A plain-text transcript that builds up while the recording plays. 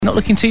Not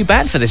looking too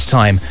bad for this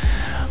time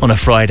on a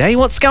Friday.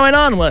 What's going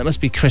on? Well, it must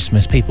be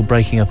Christmas. People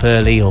breaking up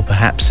early or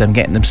perhaps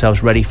getting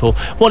themselves ready for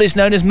what is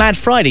known as Mad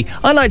Friday.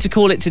 I like to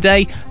call it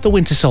today the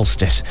winter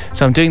solstice.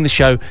 So I'm doing the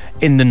show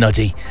in the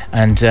Nuddy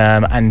and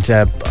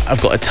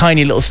I've got a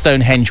tiny little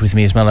Stonehenge with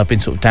me as well. I've been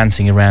sort of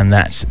dancing around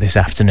that this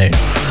afternoon.